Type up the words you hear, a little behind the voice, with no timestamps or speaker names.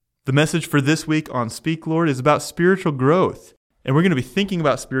The message for this week on Speak Lord is about spiritual growth. And we're going to be thinking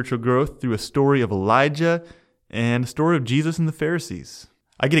about spiritual growth through a story of Elijah and a story of Jesus and the Pharisees.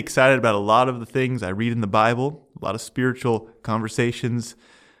 I get excited about a lot of the things I read in the Bible, a lot of spiritual conversations,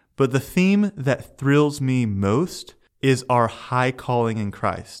 but the theme that thrills me most is our high calling in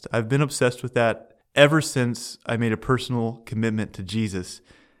Christ. I've been obsessed with that ever since I made a personal commitment to Jesus.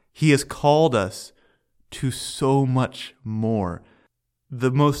 He has called us to so much more.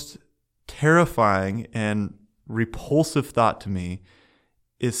 The most terrifying and repulsive thought to me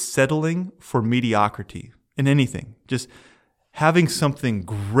is settling for mediocrity in anything. Just having something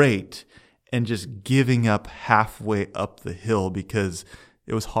great and just giving up halfway up the hill because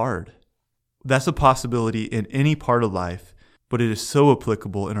it was hard. That's a possibility in any part of life, but it is so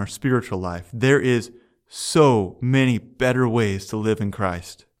applicable in our spiritual life. There is so many better ways to live in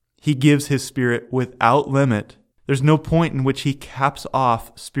Christ. He gives His Spirit without limit. There's no point in which He caps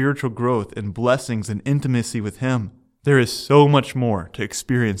off spiritual growth and blessings and intimacy with Him. There is so much more to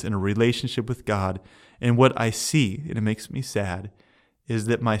experience in a relationship with God. And what I see, and it makes me sad, is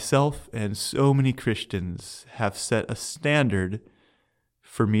that myself and so many Christians have set a standard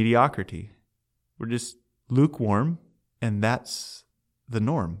for mediocrity. We're just lukewarm, and that's the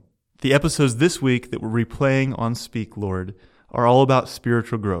norm. The episodes this week that we're replaying on Speak Lord are all about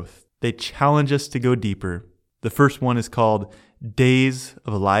spiritual growth. They challenge us to go deeper. The first one is called Days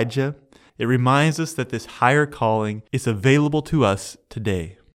of Elijah. It reminds us that this higher calling is available to us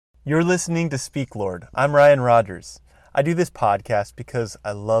today. You're listening to Speak Lord. I'm Ryan Rogers. I do this podcast because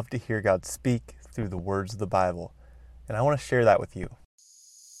I love to hear God speak through the words of the Bible, and I want to share that with you.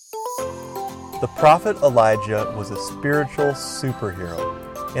 The prophet Elijah was a spiritual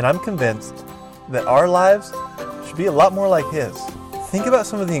superhero, and I'm convinced that our lives should be a lot more like his. Think about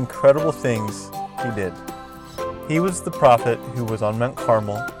some of the incredible things he did. He was the prophet who was on Mount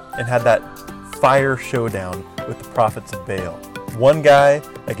Carmel and had that fire showdown with the prophets of Baal. One guy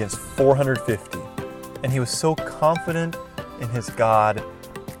against 450. And he was so confident in his God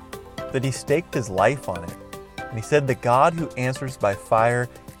that he staked his life on it. And he said, "The God who answers by fire,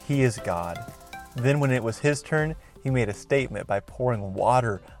 He is God." Then when it was his turn, he made a statement by pouring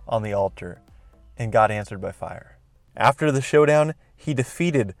water on the altar, and God answered by fire. After the showdown, he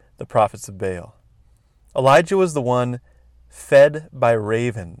defeated the prophets of Baal. Elijah was the one fed by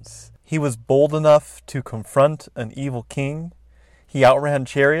ravens. He was bold enough to confront an evil king. He outran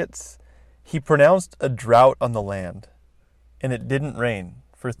chariots. He pronounced a drought on the land, and it didn't rain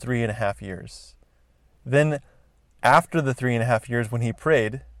for 3.5 years. Then, after the 3.5 years when he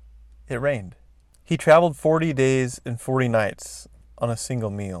prayed, it rained. He traveled 40 days and 40 nights on a single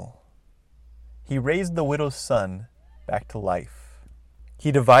meal. He raised the widow's son back to life.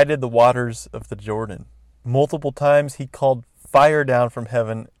 He divided the waters of the Jordan. Multiple times he called fire down from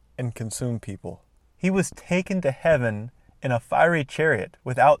heaven and consumed people. He was taken to heaven in a fiery chariot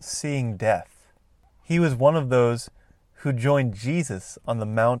without seeing death. He was one of those who joined Jesus on the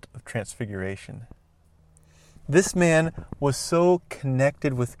Mount of Transfiguration. This man was so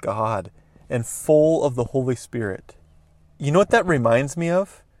connected with God and full of the Holy Spirit. You know what that reminds me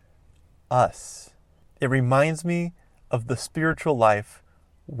of? Us. It reminds me of the spiritual life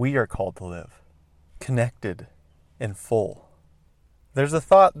we are called to live. Connected and full. There's a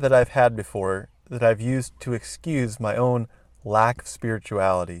thought that I've had before that I've used to excuse my own lack of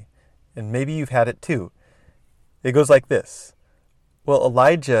spirituality, and maybe you've had it too. It goes like this. Well,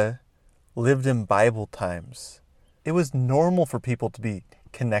 Elijah lived in Bible times. It was normal for people to be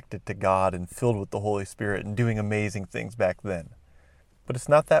connected to God and filled with the Holy Spirit and doing amazing things back then. But it's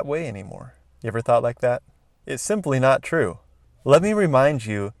not that way anymore. You ever thought like that? It's simply not true. Let me remind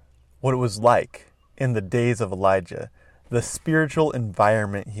you what it was like in the days of Elijah, the spiritual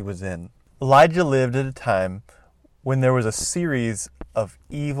environment he was in. Elijah lived at a time when there was a series of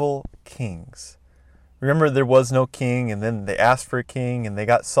evil kings. Remember, there was no king, and then they asked for a king, and they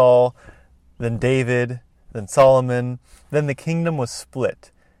got Saul, then David, then Solomon. Then the kingdom was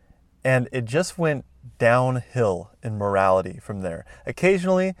split, and it just went downhill in morality from there.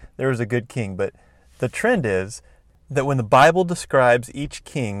 Occasionally, there was a good king, but the trend is that when the Bible describes each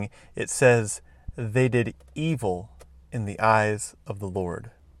king, it says they did evil in the eyes of the Lord.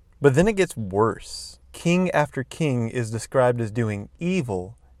 But then it gets worse. King after king is described as doing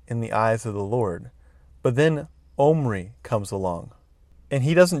evil in the eyes of the Lord. But then Omri comes along, and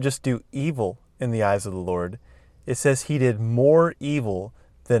he doesn't just do evil in the eyes of the Lord. It says he did more evil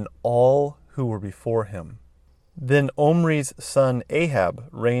than all who were before him. Then Omri's son Ahab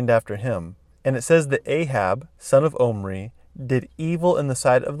reigned after him. And it says that Ahab, son of Omri, did evil in the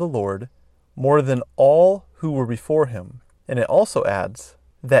sight of the Lord more than all who were before him. And it also adds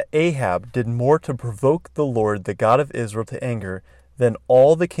that Ahab did more to provoke the Lord, the God of Israel, to anger than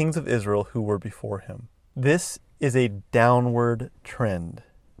all the kings of Israel who were before him. This is a downward trend.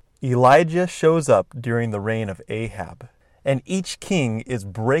 Elijah shows up during the reign of Ahab, and each king is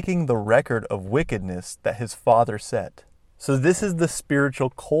breaking the record of wickedness that his father set. So this is the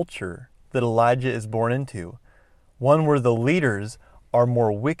spiritual culture that Elijah is born into, one where the leaders are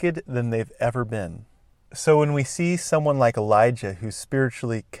more wicked than they've ever been. So when we see someone like Elijah who's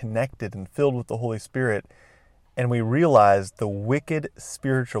spiritually connected and filled with the Holy Spirit, and we realize the wicked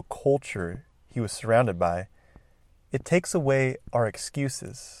spiritual culture he was surrounded by, it takes away our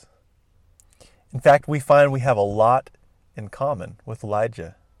excuses. In fact, we find we have a lot in common with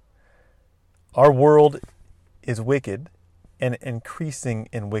Elijah. Our world is wicked and increasing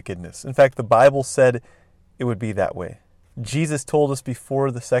in wickedness. In fact, the Bible said it would be that way. Jesus told us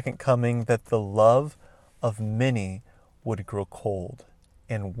before the second coming that the love of many would grow cold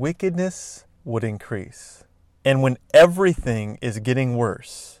and wickedness would increase. And when everything is getting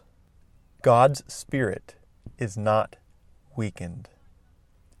worse, God's Spirit is not weakened.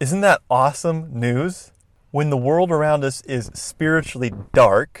 Isn't that awesome news? When the world around us is spiritually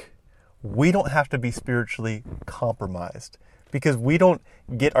dark, we don't have to be spiritually compromised because we don't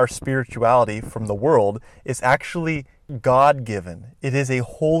get our spirituality from the world. It's actually God-given. It is a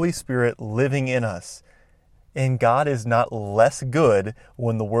Holy Spirit living in us. And God is not less good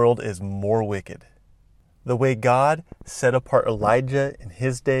when the world is more wicked. The way God set apart Elijah in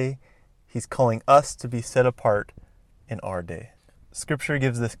his day, he's calling us to be set apart in our day. Scripture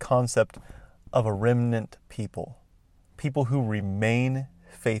gives this concept of a remnant people who remain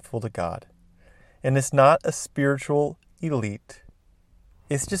faithful to God. And it's not a spiritual elite.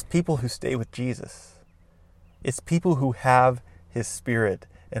 It's just people who stay with Jesus. It's people who have his Spirit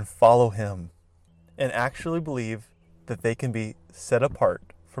and follow him and actually believe that they can be set apart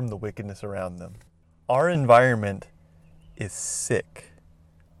from the wickedness around them. Our environment is sick,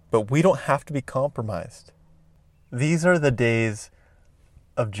 but we don't have to be compromised. These are the days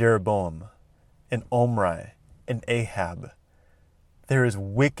of Jeroboam and Omri and Ahab. There is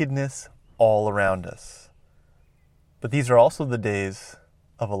wickedness all around us. But these are also the days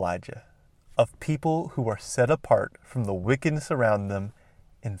of Elijah, of people who are set apart from the wickedness around them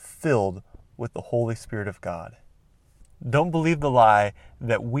and filled with the Holy Spirit of God. Don't believe the lie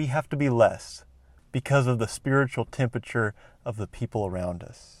that we have to be less because of the spiritual temperature of the people around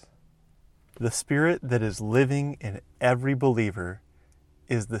us. The Spirit that is living in every believer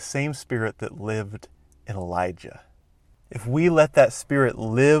is the same Spirit that lived in Elijah. If we let that Spirit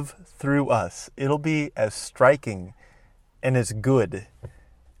live through us, it'll be as striking and as good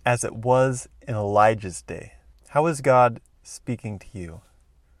as it was in Elijah's day. How is God speaking to you?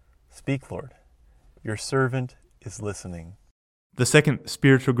 Speak, Lord. Your servant is listening. The second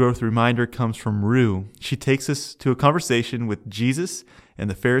spiritual growth reminder comes from Rue. She takes us to a conversation with Jesus and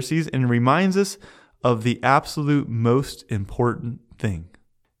the Pharisees and reminds us of the absolute most important thing.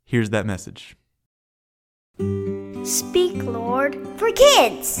 Here's that message. Speak, Lord, for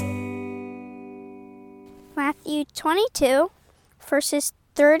kids. Matthew 22, verses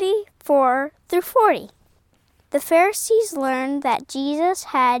 34 through 40. The Pharisees learned that Jesus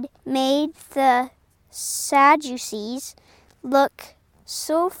had made the Sadducees look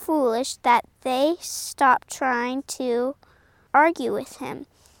so foolish that they stopped trying to argue with him.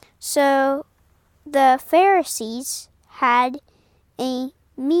 So the Pharisees had a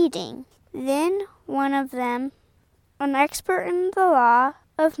meeting. Then one of them, an expert in the law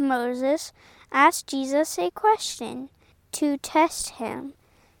of Moses, asked Jesus a question to test him.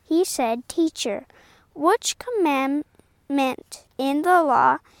 He said, "Teacher, which commandment in the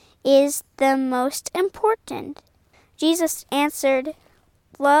law is the most important?" Jesus answered,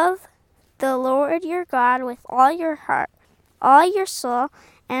 "Love the Lord your God with all your heart, all your soul,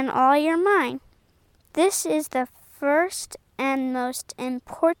 and all your mind. This is the first and most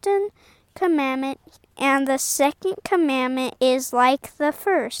important commandment, and the second commandment is like the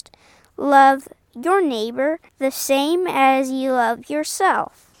first. Love your neighbor the same as you love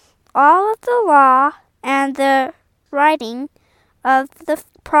yourself. All of the law and the writing of the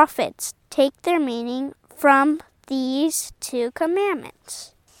prophets take their meaning from these two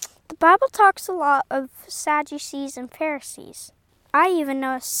commandments." The Bible talks a lot of Sadducees and Pharisees. I even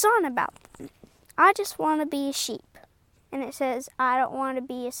know a song about them. I just want to be a sheep. And it says, I don't want to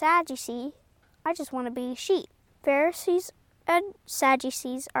be a Sadducee. I just want to be a sheep. Pharisees and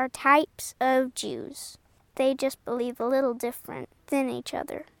Sadducees are types of Jews. They just believe a little different than each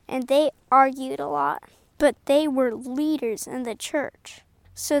other. And they argued a lot. But they were leaders in the church.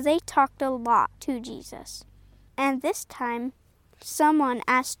 So they talked a lot to Jesus. And this time, someone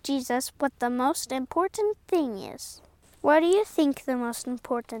asked Jesus what the most important thing is. What do you think the most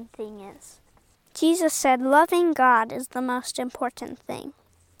important thing is? Jesus said loving God is the most important thing.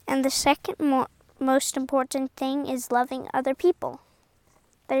 And the second most important thing is loving other people.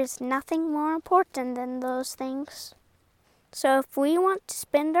 There's nothing more important than those things. So if we want to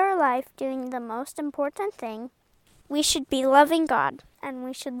spend our life doing the most important thing, we should be loving God, and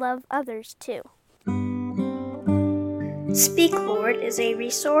we should love others too. Speak Lord is a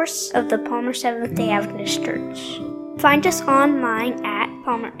resource of the Palmer Seventh-day Adventist Church. Find us online at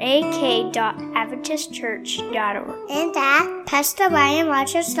palmerak.adventistchurch.org and at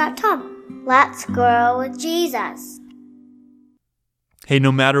PastorRyanRogers.com. Let's grow with Jesus. Hey,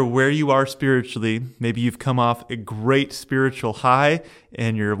 no matter where you are spiritually, maybe you've come off a great spiritual high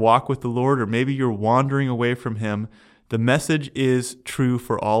in your walk with the Lord, or maybe you're wandering away from Him, the message is true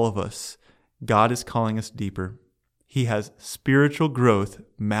for all of us. God is calling us deeper. He has spiritual growth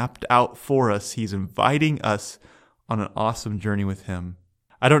mapped out for us. He's inviting us on an awesome journey with Him.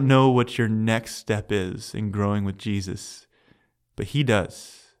 I don't know what your next step is in growing with Jesus, but He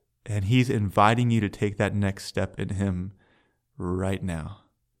does. And He's inviting you to take that next step in Him right now.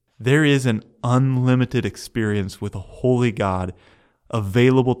 There is an unlimited experience with a holy God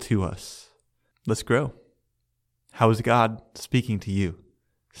available to us. Let's grow. How is God speaking to you?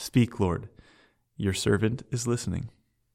 Speak, Lord. Your servant is listening.